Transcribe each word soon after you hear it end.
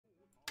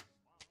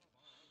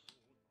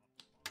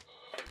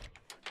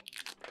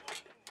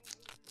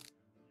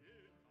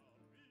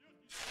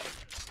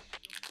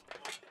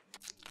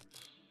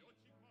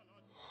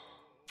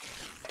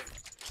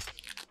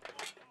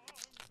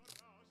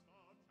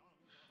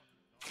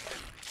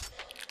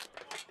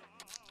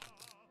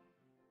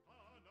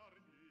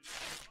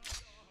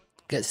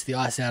Gets the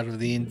ice out of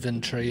the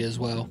inventory as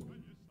well.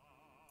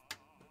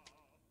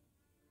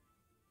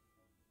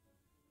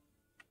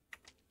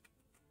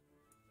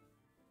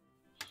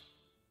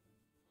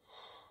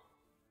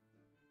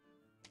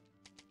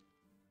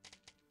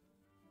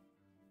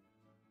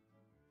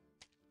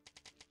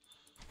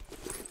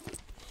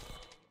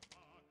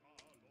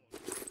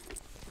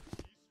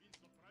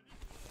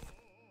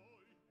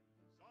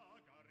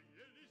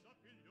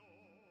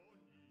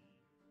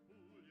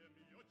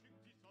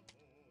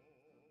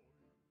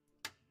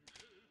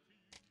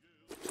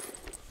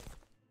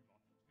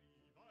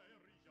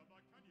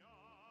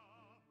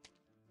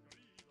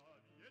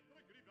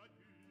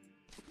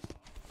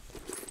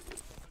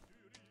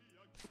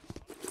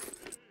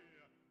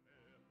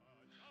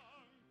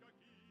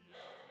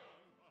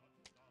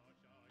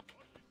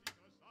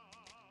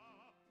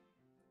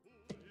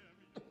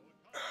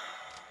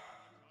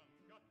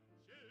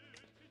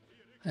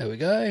 There we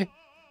go.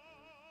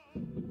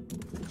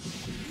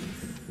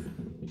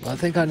 I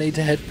think I need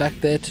to head back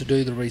there to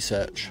do the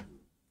research.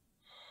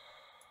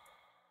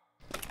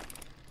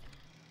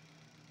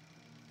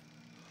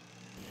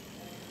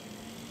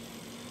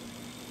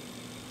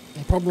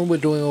 The problem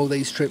with doing all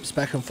these trips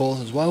back and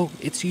forth as well,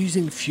 it's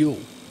using fuel.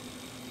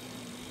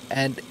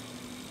 And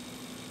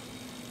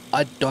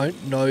I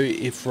don't know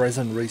if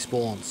resin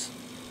respawns,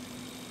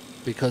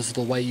 because of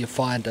the way you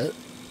find it,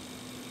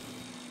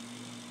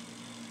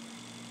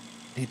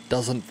 it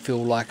doesn't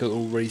feel like it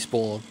will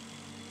respawn.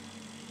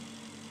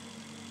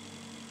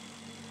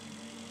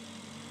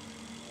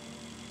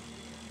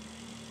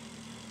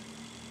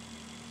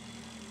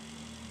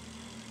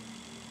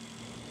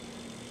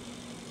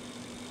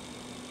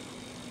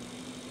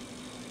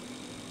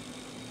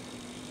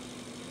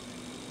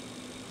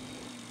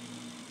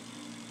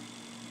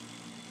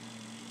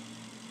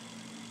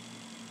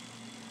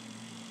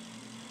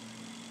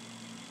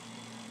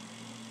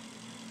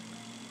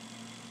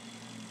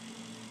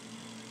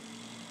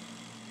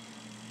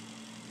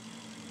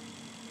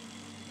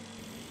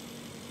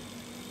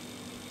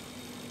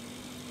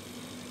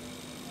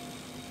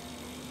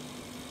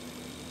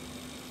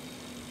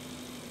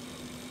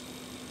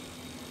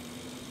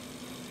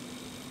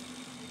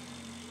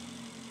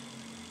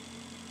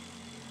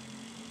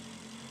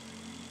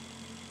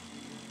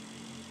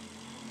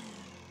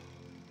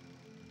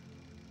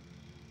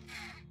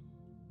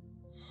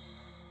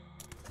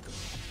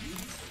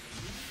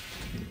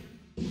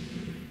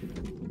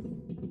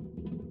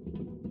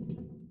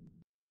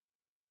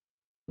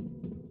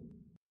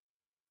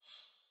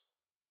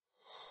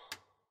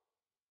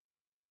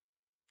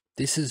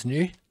 This is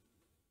new.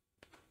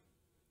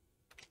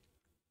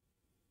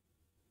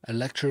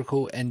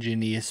 Electrical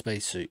engineer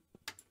spacesuit.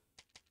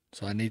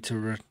 So I need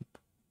to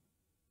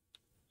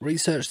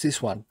research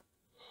this one.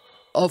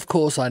 Of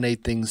course I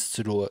need things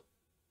to do it.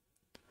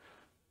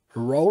 A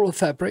roll of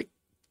fabric,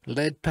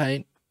 lead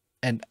paint,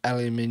 and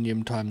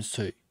aluminium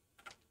 ×2.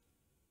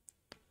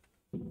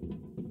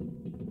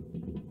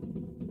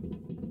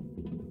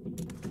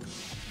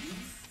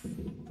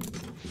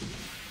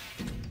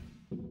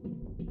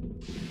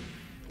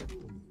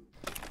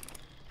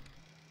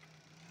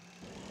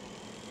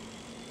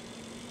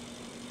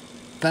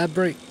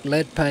 Fabric,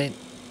 lead paint,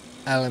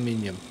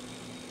 aluminium.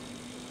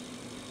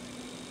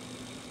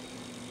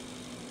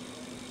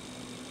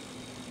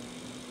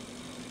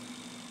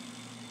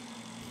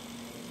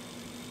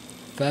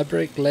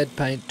 Fabric, lead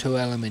paint, 2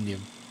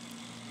 aluminium.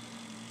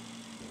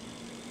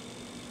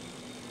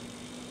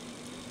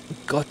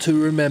 Got to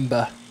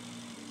remember.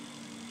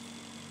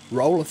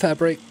 Roll of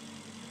fabric,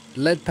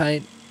 lead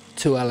paint,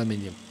 2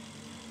 aluminium.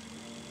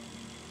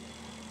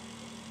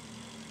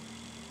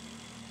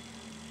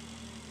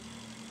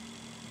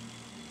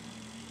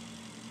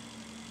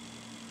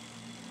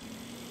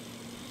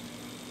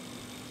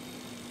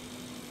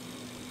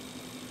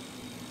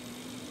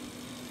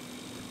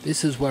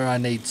 This is where I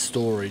need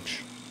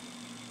storage.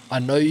 I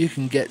know you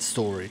can get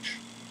storage.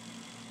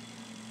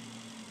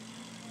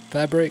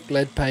 Fabric,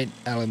 lead paint,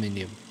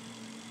 aluminium.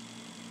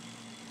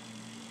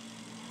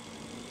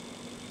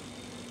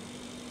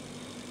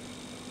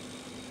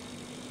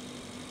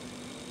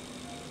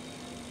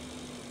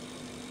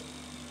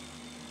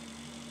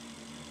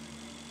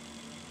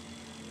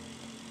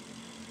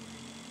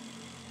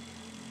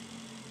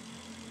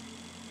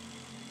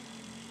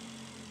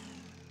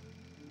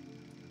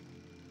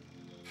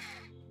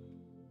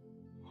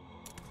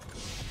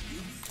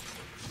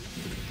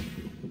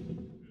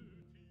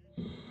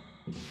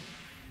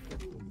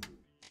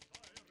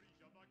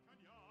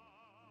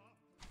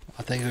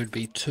 I think it would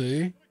be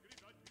 2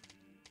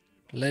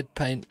 lead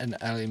paint and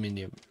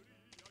aluminium.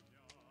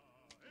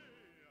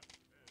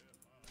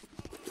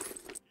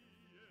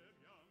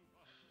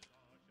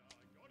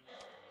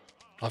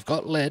 I've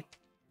got lead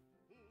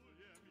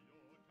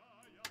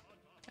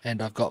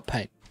and I've got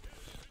paint.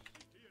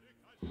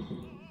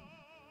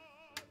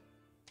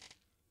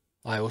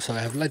 I also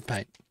have lead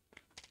paint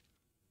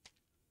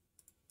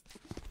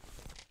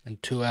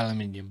and 2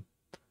 aluminium.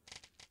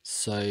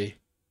 So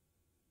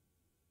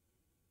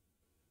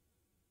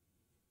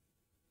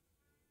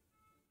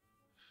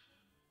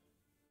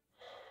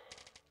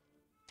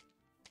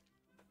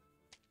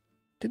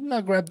Didn't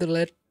I grab the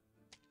lead?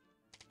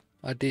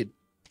 I did.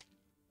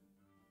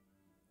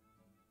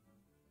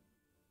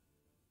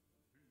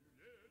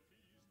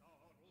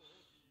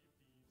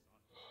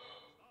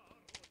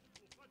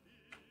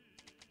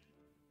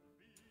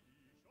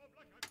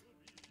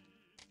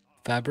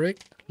 Fabric,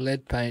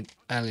 lead paint,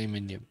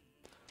 aluminium.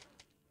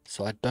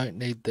 So I don't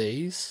need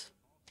these.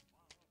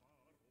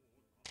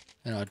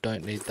 And I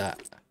don't need that.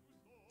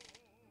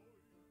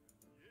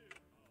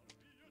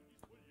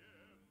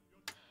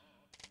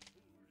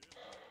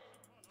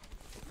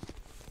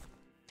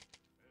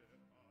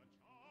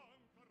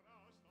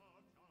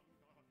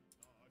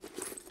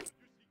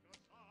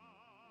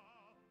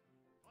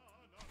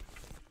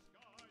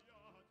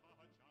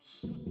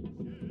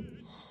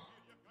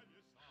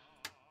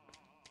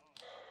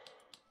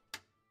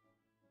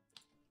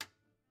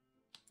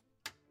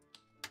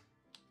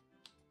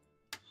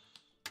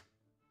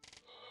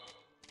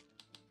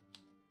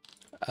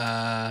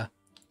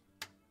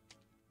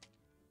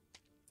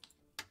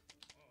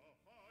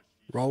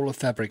 Roll of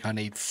fabric, I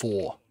need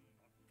 4.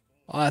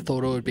 I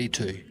thought it would be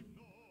 2.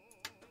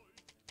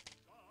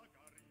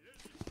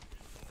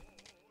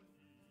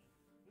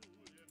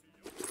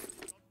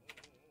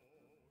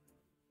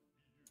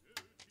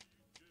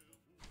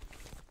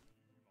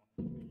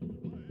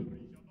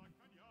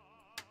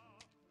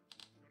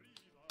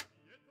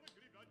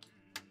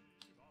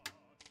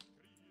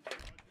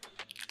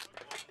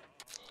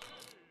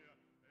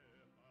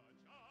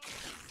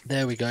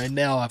 There we go,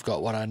 now I've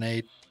got what I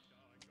need.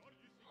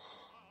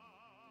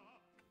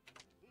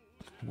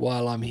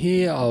 While I'm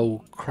here,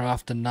 I'll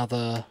craft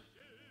another...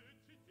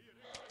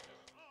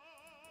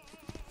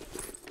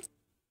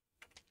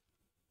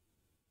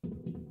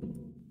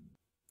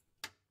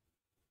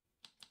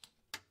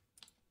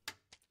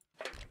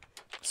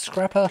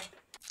 scrapper.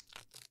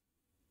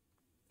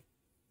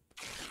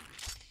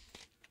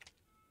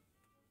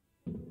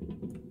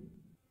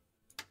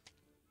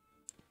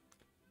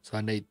 So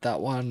I need that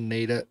one,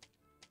 need it.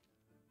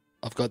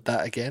 I've got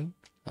that again.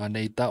 I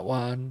need that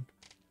one.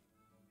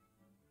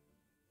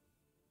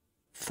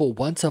 For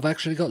once, I've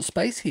actually got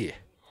space here.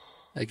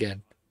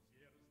 Again.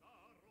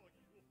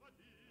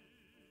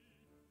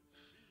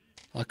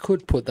 I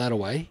could put that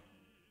away.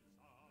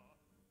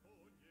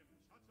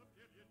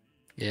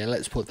 Yeah,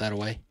 let's put that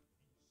away.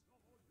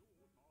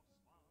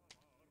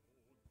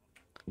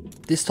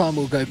 This time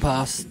we'll go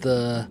past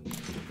the...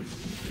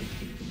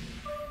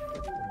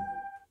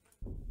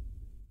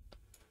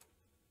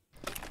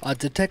 I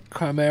detect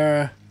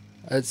chimera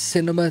at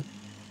cinema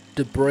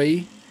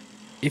debris.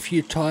 If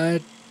you're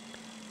tired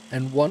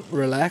and want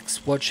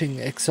relax watching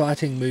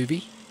exciting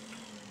movie.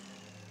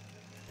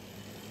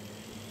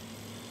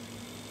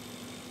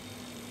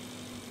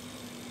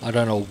 I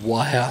don't know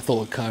why I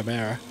thought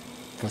chimera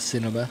for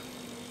cinema.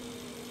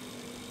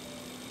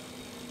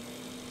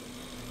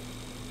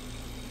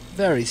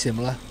 Very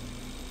similar.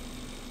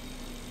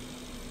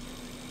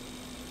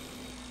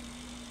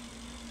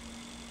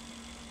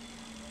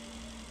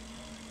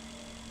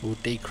 We'll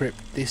decrypt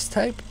this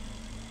tape.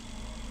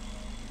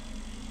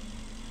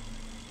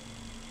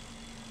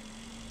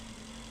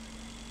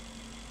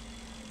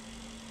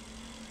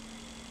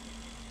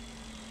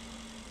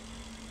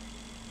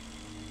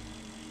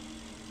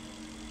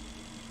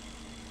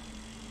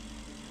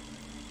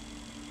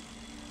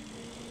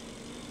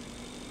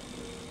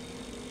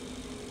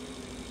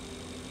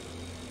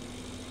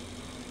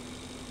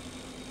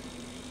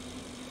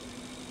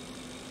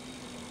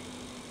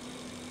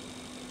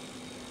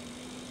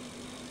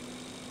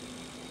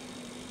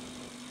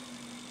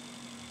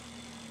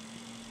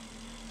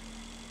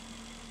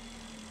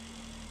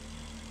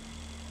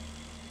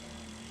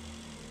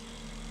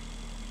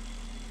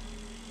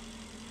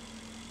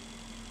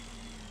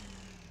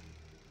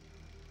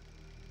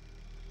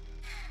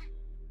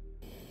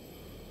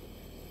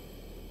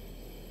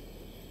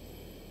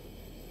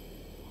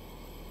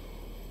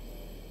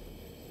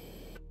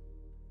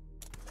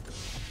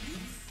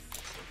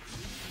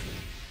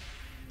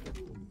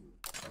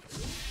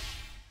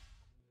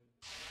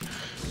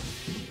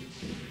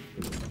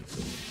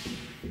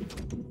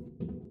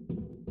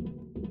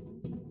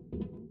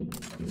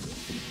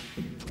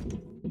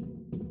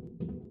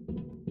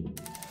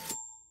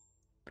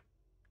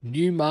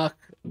 New mark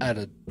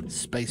added.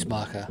 Space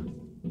marker.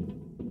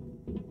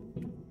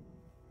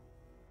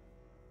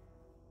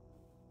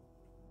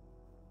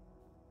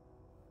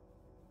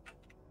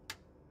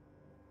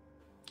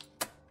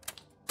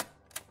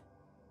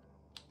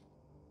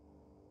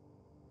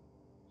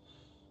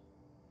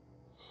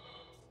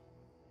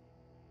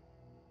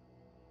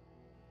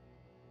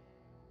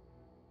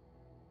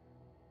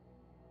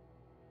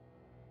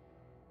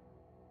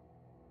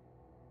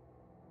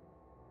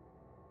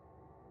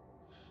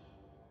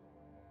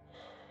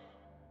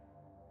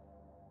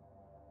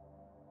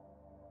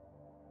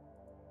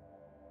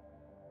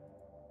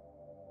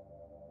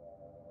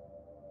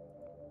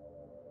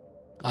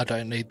 I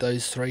don't need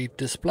those 3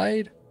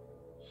 displayed.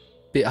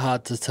 Bit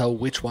hard to tell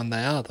which one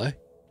they are though.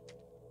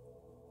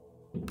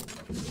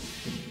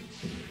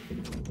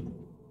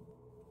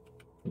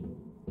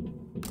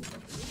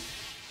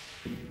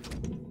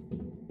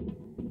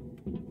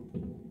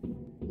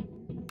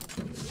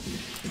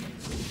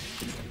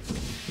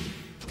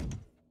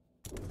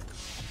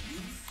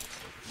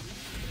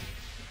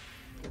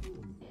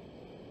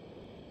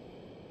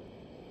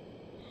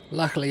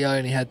 Luckily I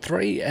only had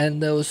 3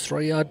 and there was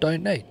 3 I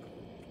don't need.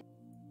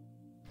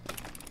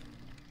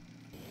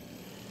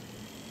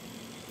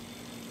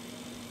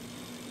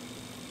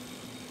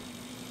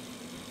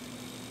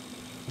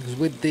 Because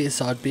with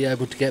this I'd be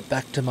able to get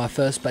back to my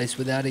first base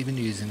without even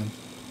using them.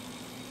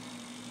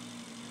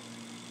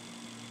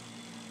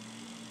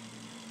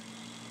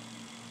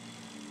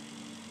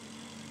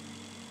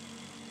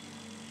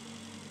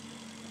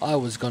 I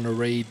was going to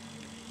read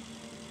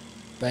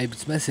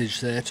Babe's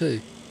message there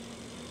too.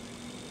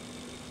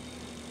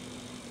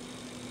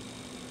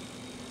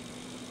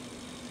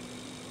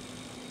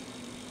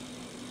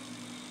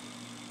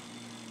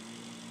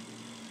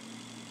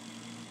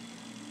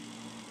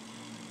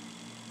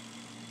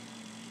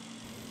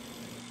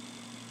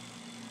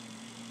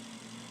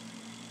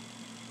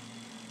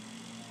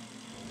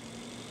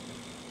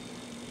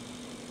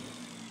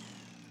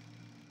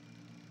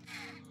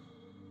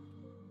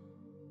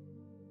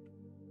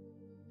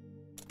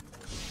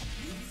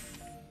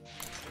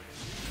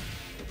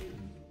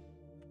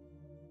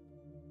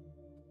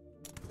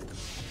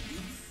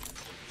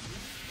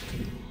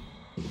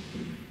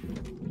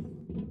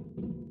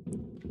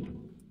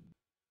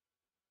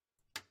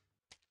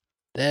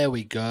 There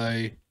we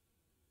go.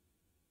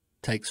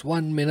 Takes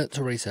 1 minute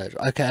to research.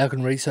 Okay, I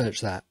can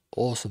research that.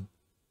 Awesome.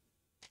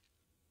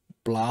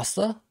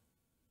 Blaster.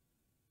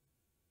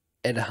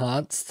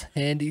 Enhanced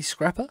handy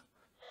scrapper.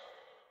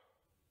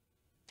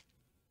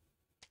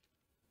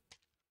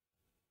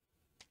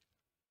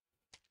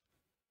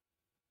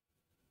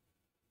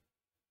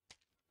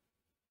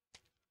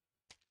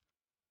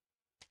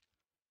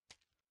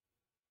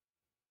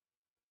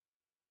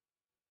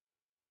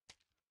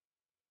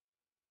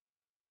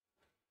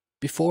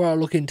 Before I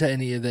look into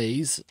any of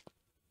these,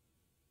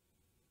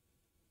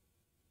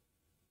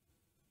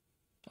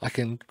 I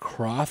can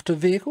craft a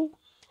vehicle.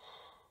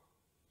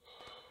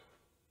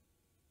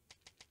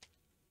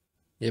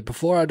 Yeah,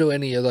 before I do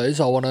any of those,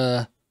 I want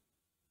to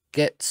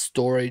get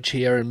storage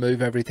here and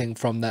move everything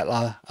from that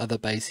other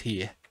base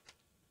here.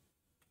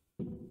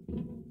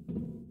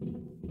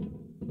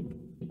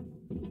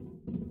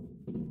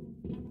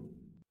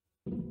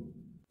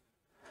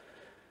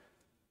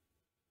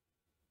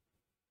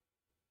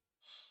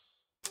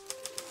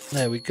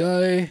 There we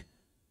go.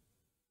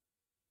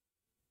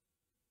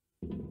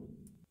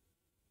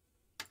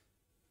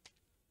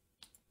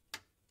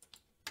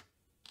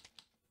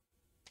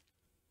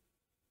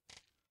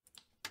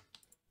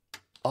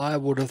 I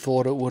would have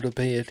thought it would have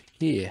been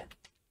here.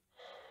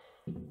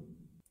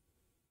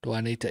 Do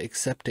I need to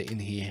accept it in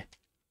here?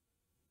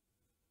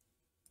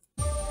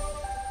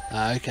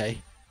 Okay.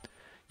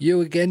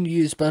 You again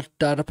use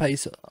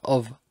database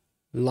of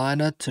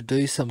liner to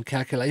do some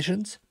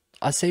calculations.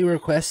 I see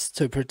requests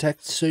to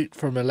protect suit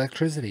from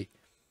electricity.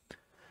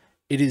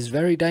 It is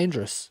very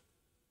dangerous.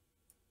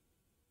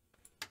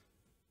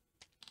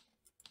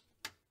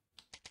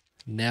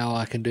 Now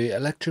I can do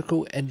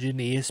electrical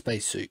engineer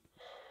spacesuit.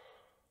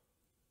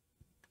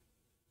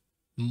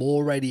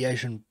 More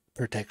radiation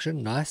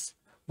protection, nice.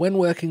 When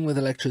working with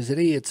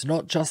electricity, it's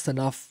not just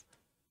enough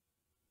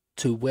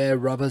to wear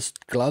rubber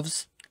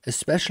gloves,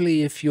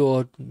 especially if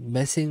you're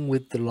messing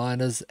with the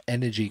liner's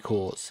energy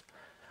cores.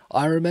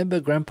 I remember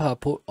Grandpa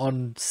put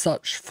on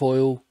such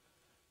foil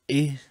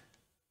when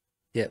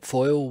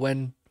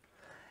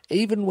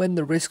even when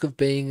the risk of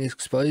being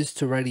exposed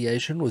to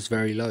radiation was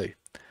very low.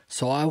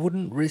 So I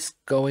wouldn't risk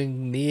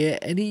going near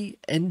any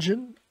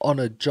engine on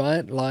a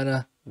giant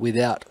liner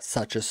without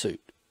such a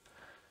suit.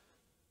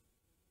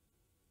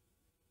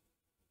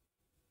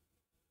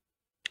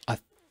 I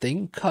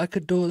think I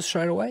could do it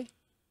straight away.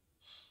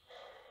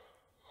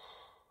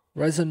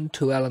 Resin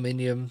to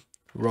aluminium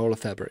roller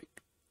fabric.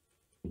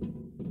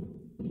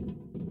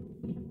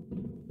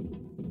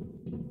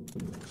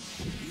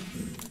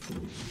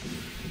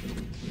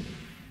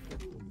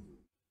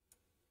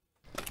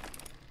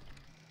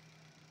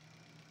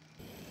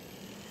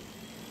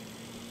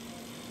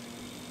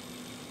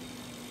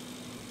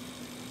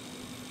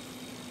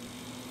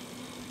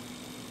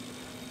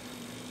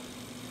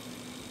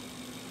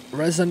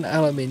 Resin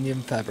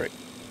aluminium fabric.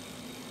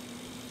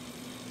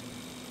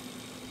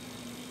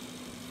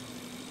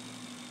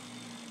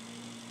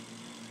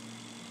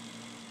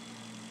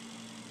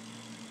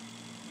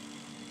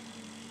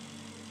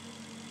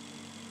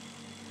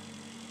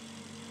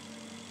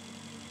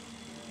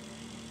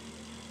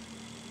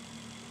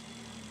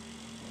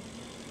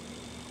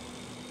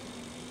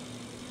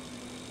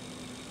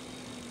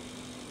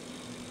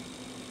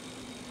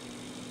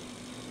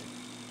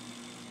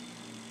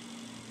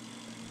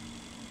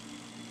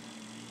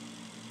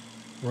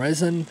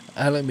 Resin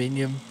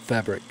aluminium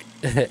fabric.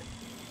 I've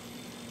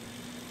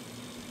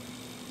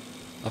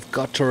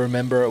got to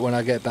remember it when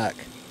I get back.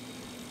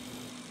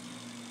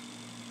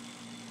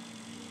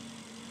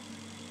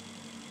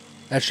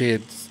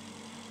 Actually,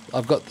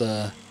 I've got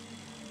the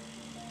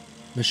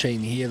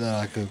machine here that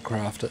I could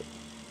craft it.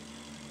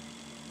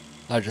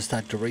 I just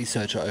had to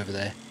research it over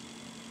there.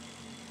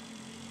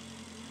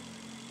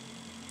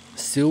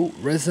 Steel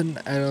resin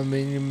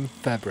aluminium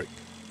fabric.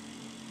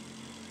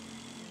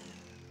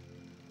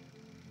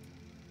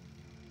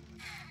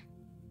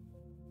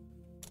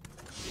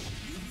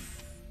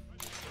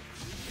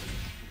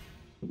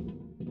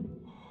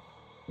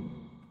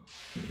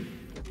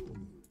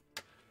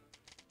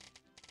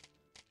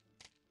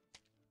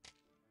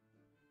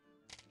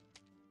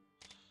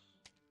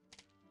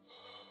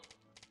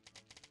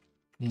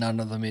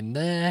 None of them in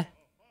there.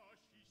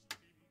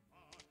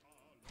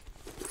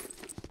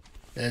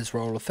 There's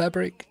roller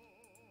fabric,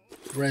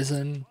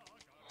 resin,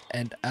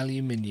 and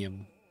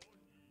aluminium.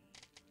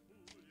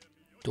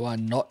 Do I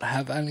not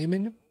have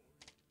aluminium?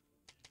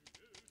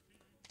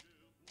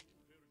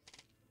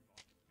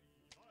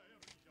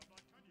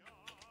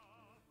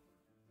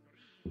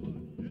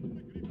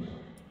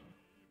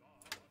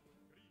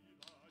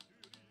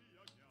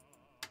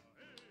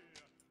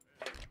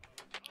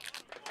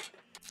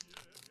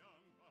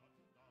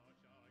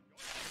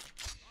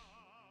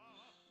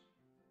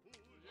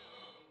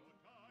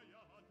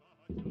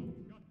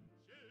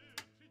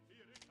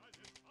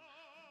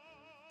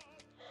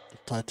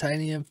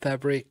 Titanium,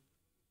 fabric,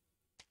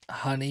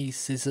 honey,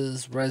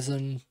 scissors,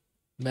 resin,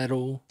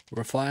 metal,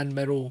 refined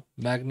metal,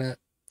 magnet,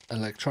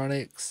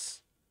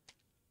 electronics,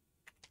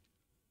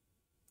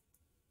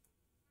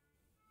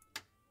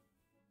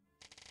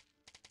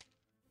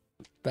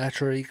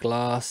 battery,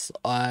 glass,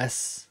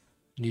 ice,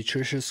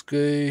 nutritious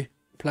goo,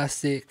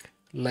 plastic,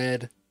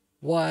 lead,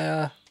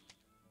 wire.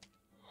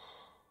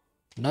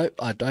 Nope,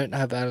 I don't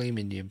have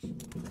aluminium.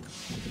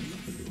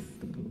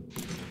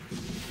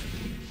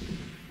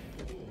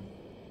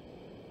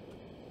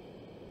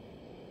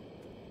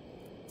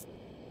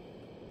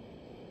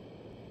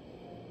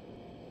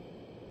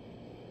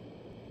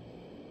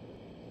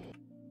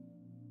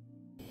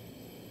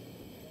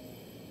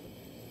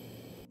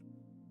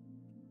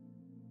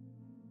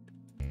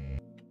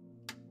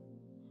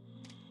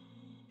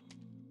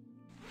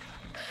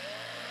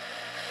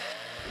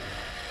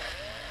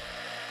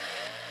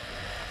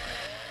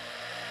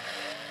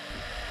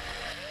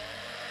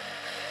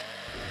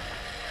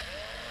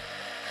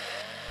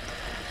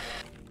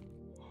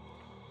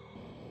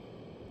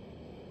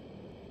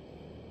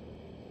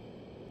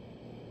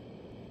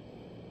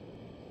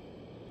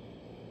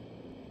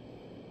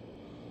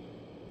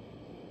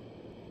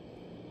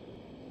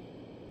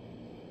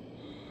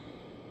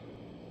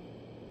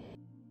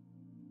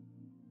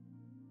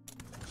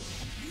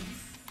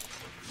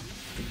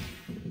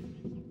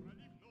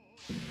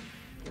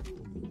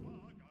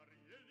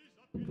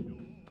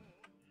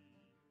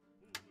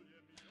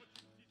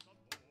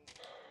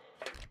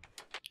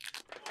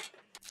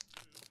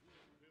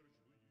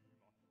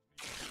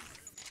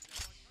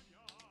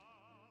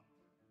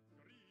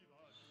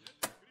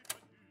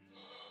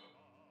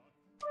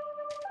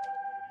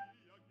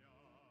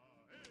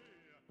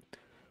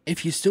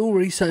 If you're still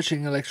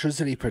researching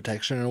electricity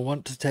protection and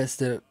want to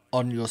test it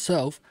on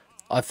yourself,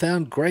 I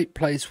found great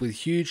place with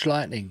huge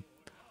lightning.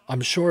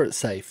 I'm sure it's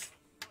safe.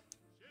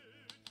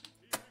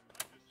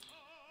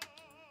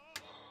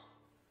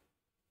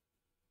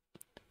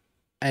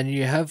 And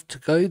you have to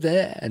go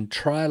there and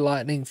try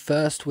lightning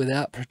first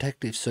without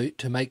protective suit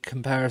to make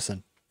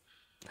comparison.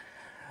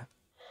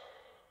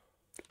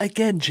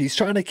 Again, she's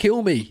trying to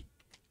kill me.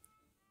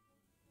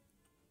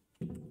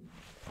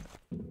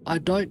 I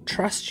don't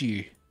trust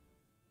you.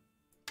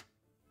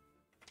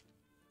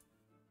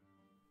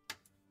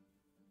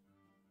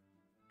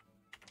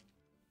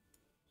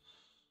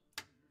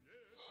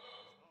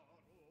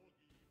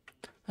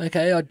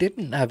 Okay, I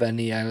didn't have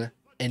any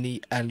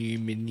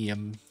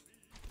aluminium.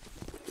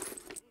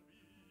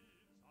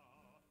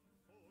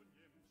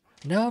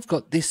 Now I've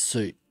got this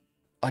suit.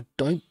 I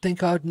don't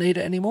think I'd need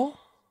it anymore.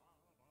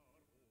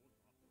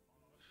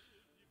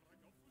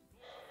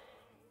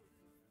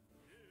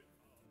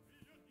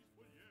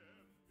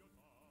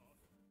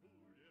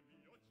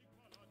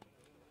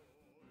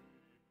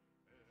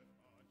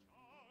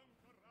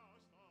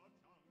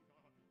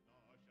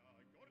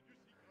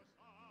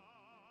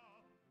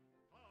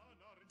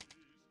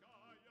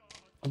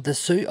 The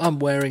suit I'm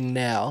wearing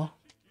now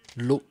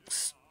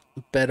looks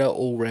better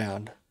all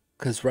round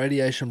because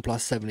radiation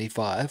plus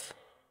 75,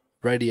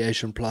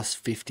 radiation plus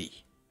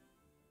 50.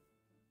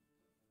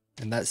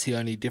 And that's the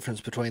only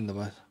difference between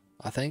them,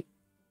 I think.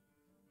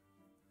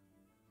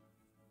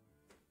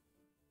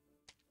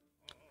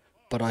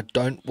 But I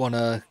don't want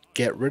to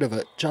get rid of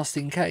it just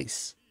in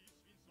case.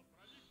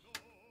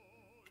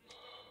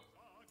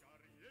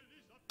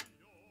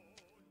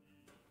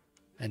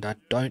 And I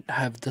don't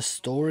have the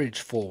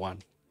storage for one.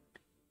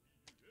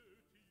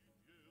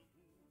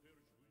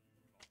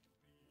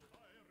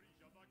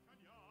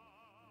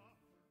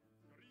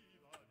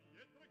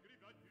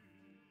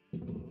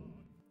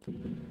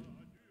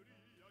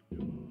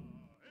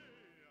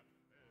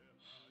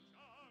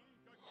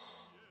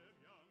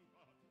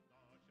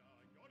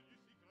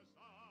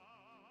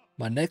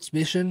 My next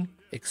mission,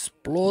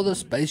 explore the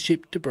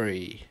spaceship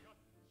debris.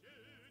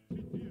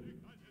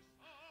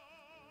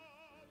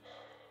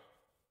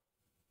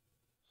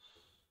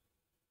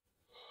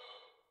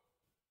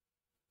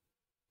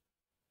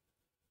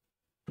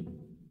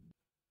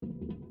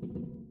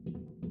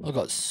 I've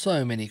got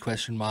so many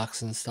question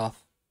marks and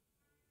stuff.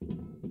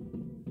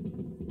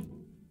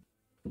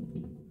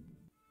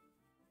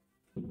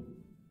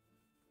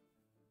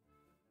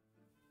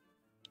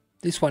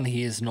 This one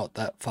here is not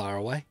that far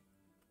away.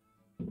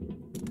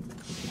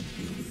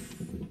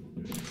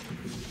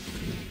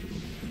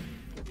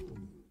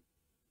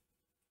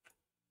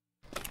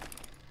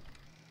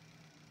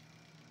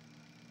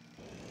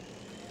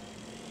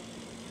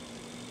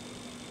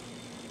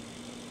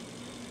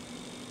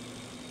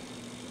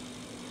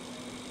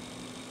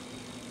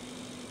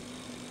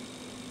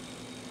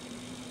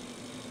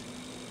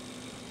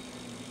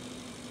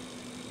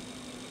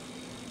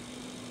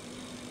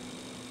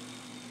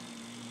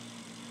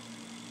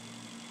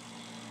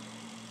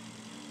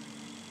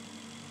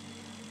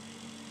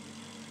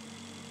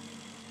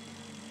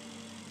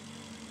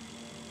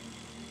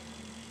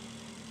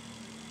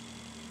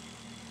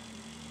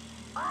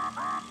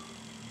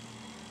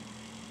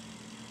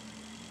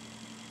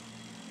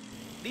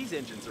 These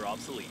engines are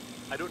obsolete.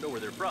 I don't know where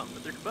they're from,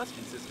 but their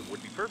combustion system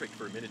would be perfect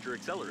for a miniature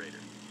accelerator.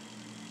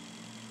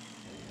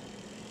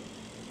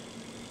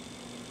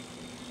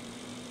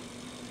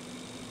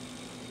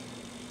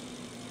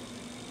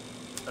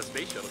 A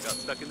space shuttle got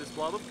stuck in this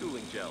blob of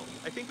cooling gel.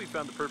 I think we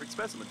found the perfect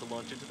specimen to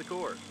launch into the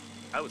core.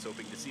 I was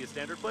hoping to see a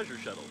standard pleasure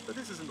shuttle, but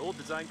this is an old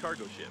design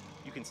cargo ship.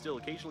 You can still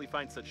occasionally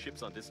find such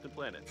ships on distant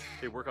planets.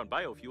 They work on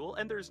biofuel,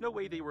 and there's no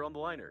way they were on the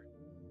liner.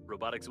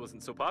 Robotics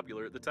wasn't so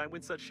popular at the time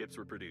when such ships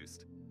were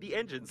produced. The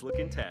engines look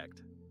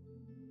intact.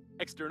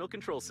 External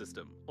control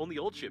system. Only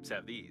old ships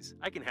have these.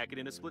 I can hack it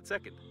in a split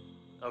second.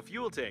 A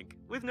fuel tank,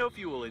 with no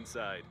fuel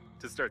inside.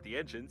 To start the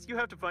engines, you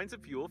have to find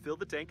some fuel, fill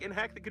the tank, and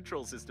hack the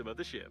control system of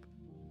the ship.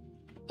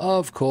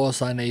 Of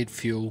course I need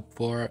fuel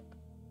for it.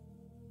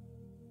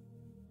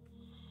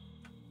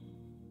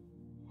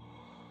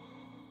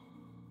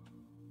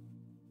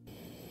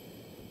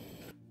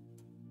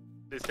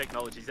 This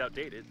technology's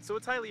outdated, so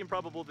it's highly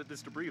improbable that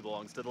this debris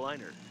belongs to the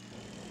liner.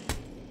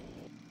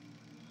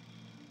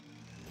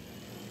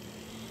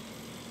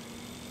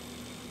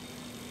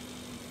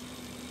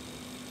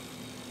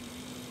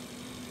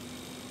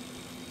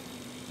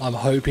 I'm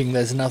hoping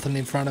there's nothing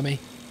in front of me.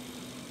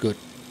 Good.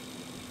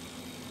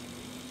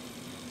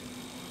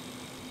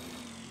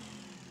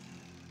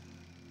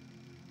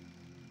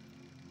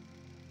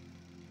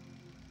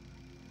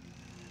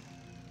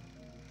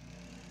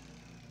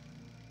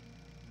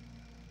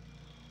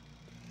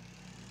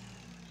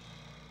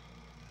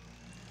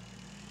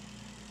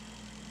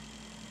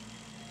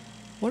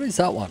 What is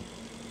that one?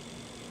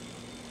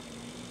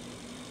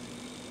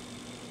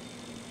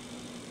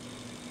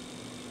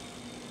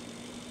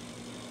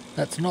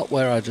 That's not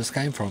where I just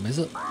came from, is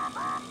it?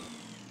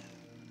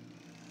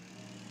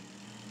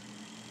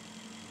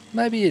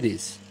 Maybe it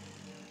is.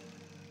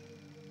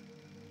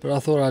 But I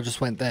thought I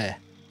just went there.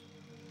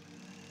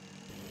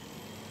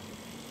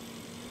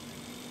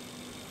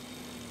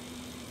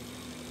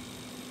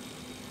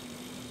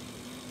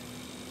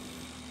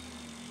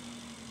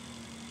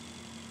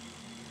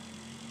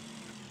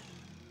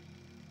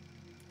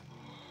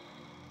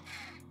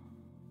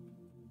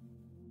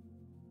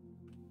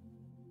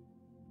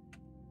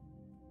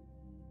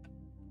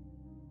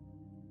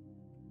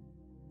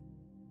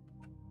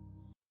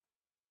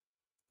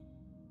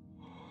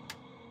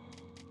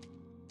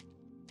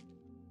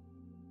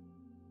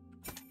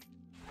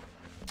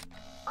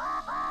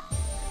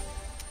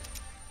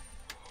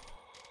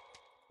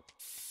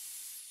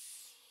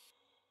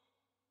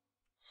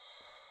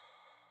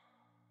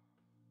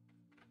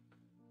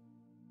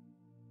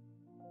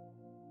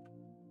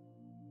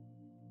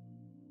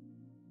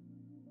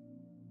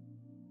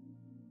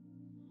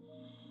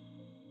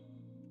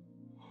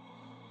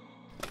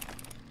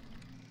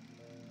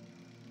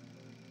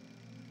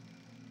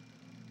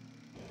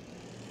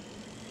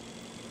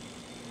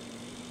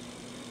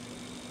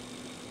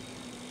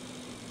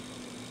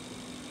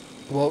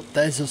 Well,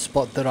 there's a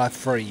spot that I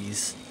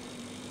freeze.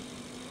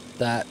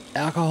 That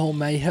alcohol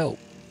may help.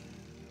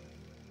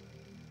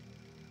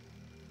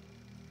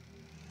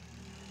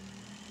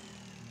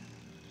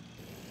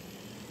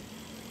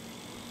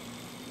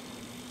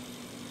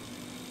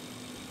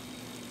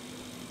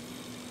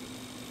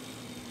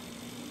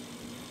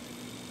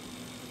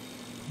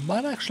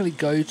 Might actually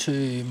go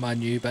to my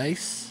new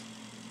base.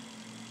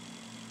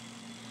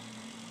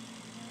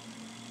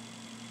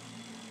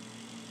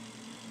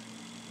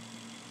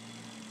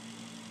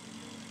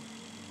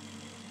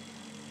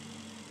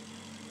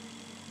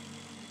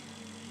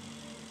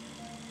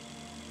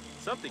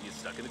 Something is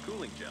stuck in the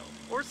cooling gel,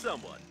 or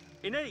someone.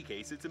 In any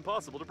case, it's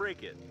impossible to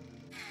break it.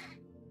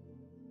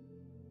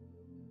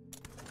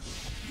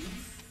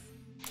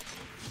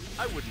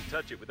 I wouldn't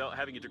touch it without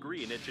having a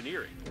degree in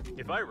engineering.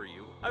 If I were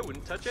you, I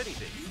wouldn't touch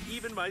anything,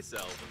 even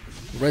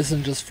myself.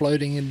 Resin just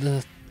floating in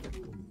the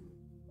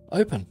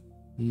open.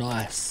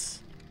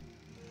 Nice.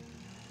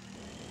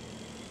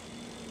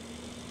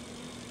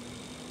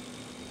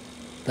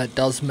 That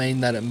does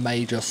mean that it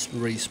may just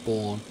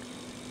respawn.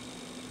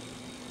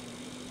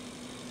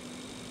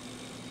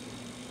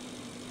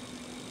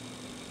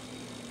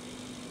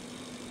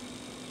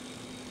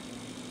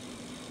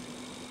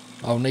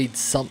 I'll need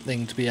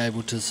something to be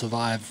able to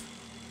survive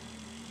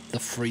the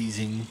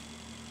freezing.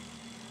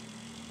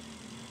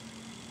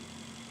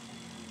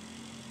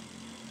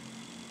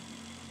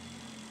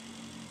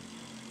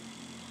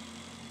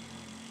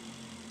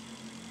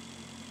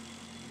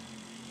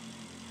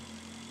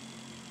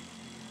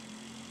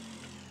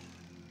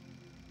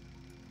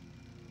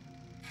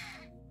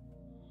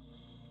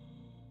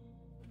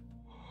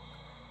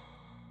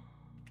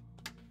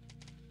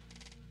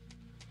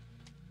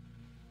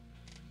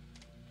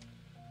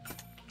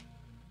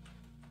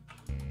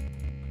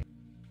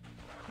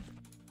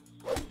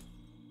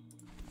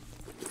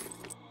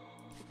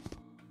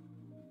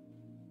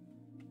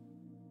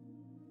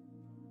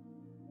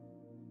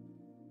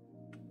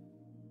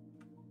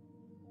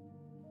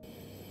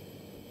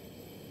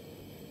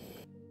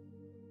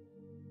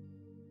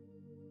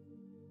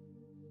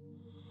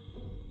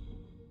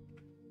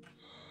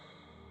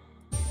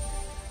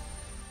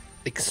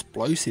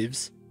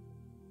 Explosives?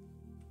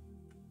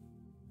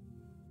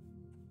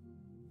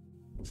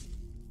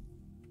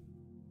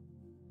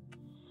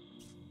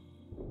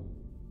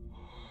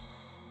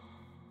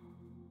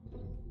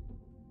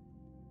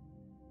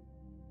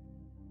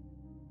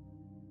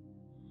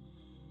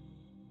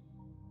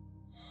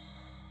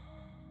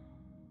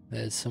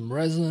 There's some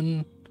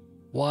resin,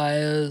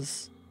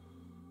 wires.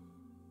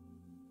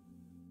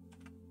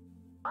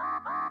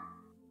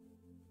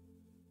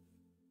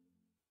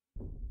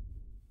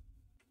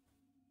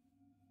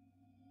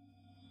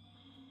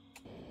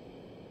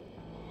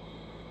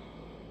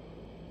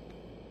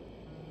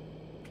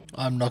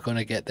 I'm not going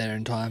to get there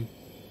in time.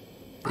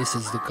 This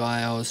is the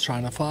guy I was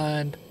trying to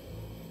find.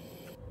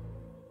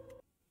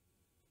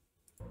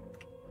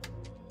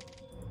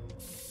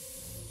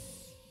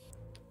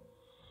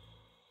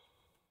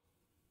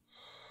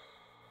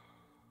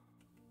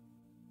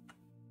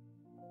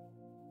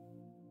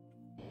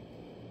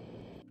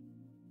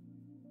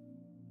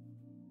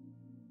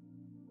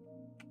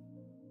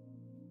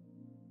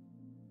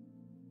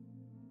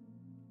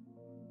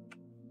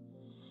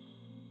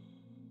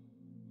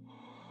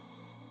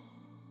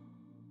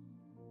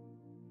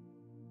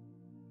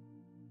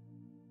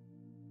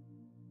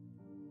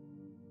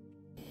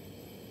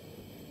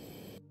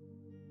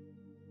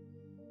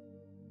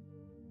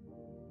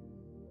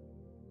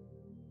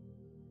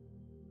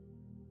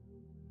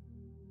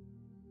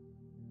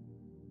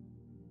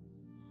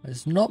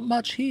 There's not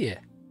much here.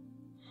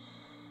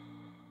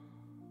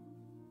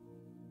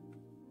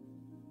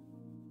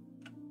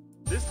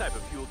 This type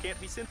of fuel can't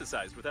be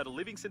synthesized without a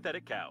living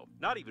synthetic cow,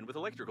 not even with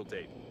electrical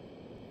tape.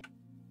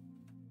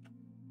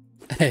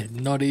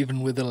 Not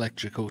even with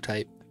electrical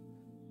tape.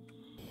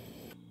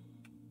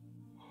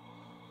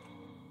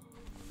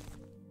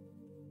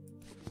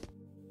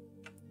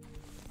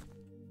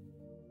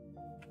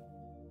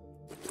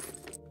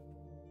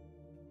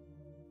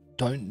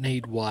 Don't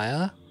need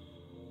wire.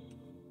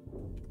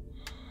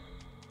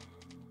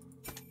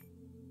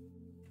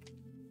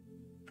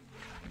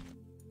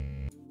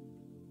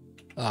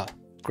 Ah,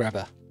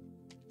 grabber.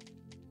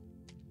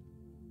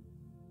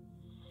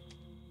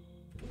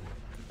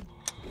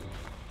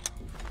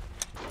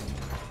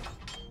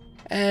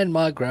 And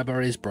my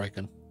grabber is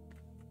broken.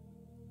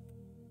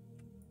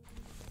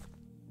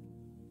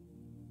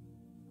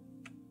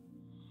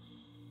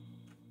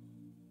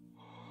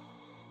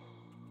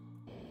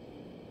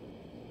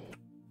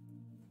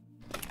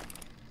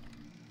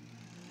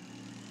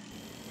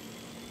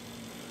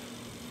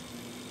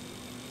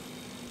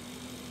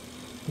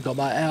 Got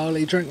my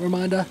hourly drink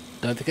reminder.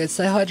 Don't forget to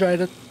stay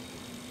hydrated.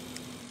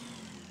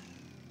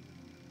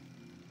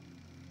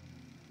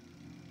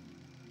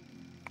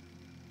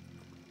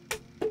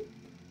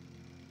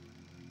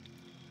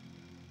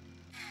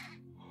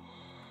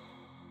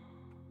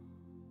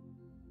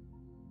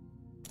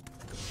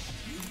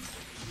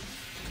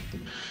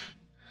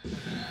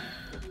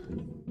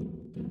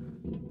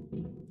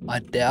 I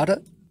doubt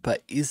it,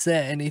 but is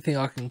there anything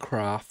I can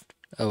craft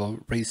or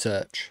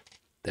research?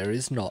 There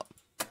is not.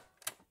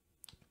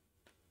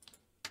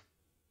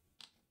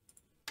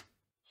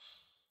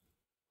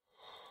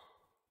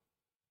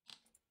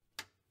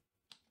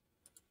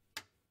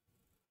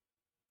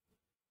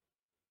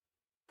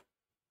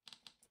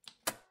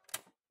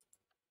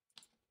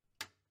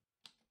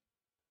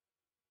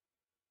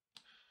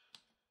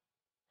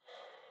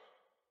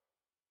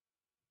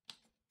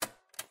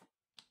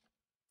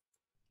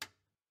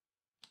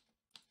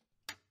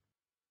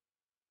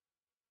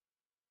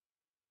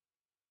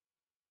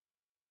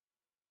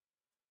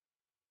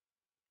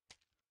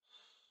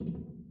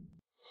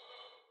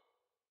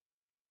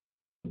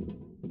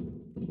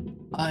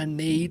 I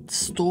need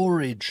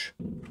storage.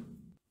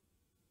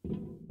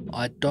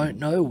 I don't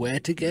know where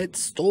to get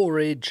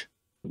storage.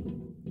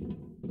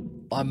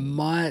 I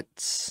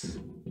might...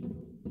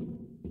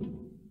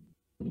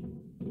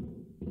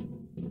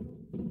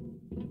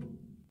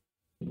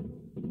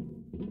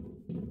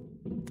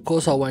 Of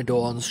course I won't do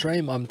it on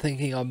stream. I'm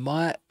thinking I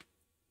might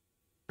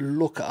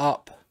look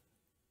up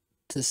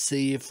to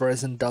see if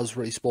resin does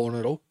respawn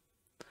at all.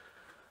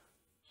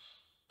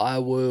 I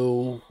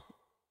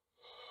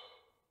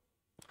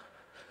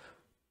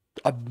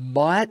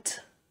might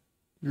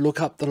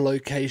look up the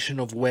location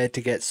of where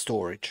to get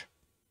storage.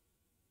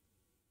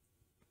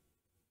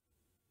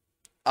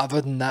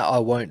 Other than that, I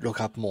won't look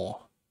up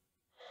more.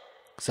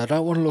 Because I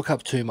don't want to look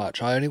up too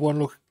much. I only want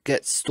to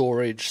get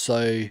storage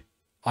so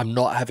I'm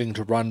not having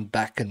to run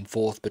back and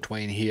forth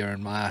between here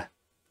and my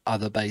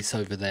other base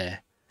over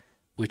there,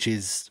 which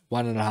is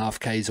 1.5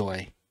 k's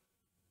away.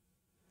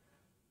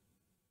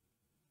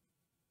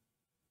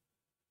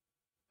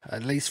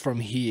 At least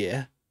from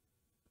here,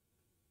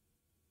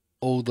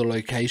 all the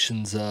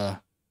locations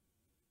are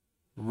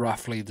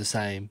roughly the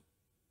same.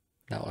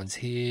 That one's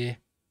here.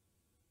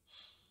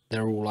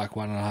 They're all like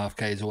 1.5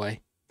 k's away.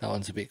 That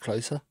one's a bit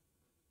closer.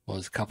 Well,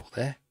 there's a couple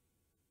there.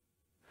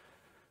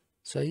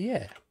 So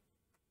yeah.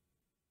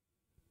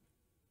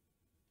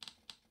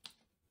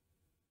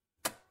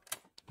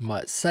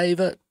 Might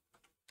save it.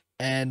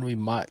 And we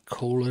might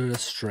call it a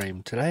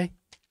stream today.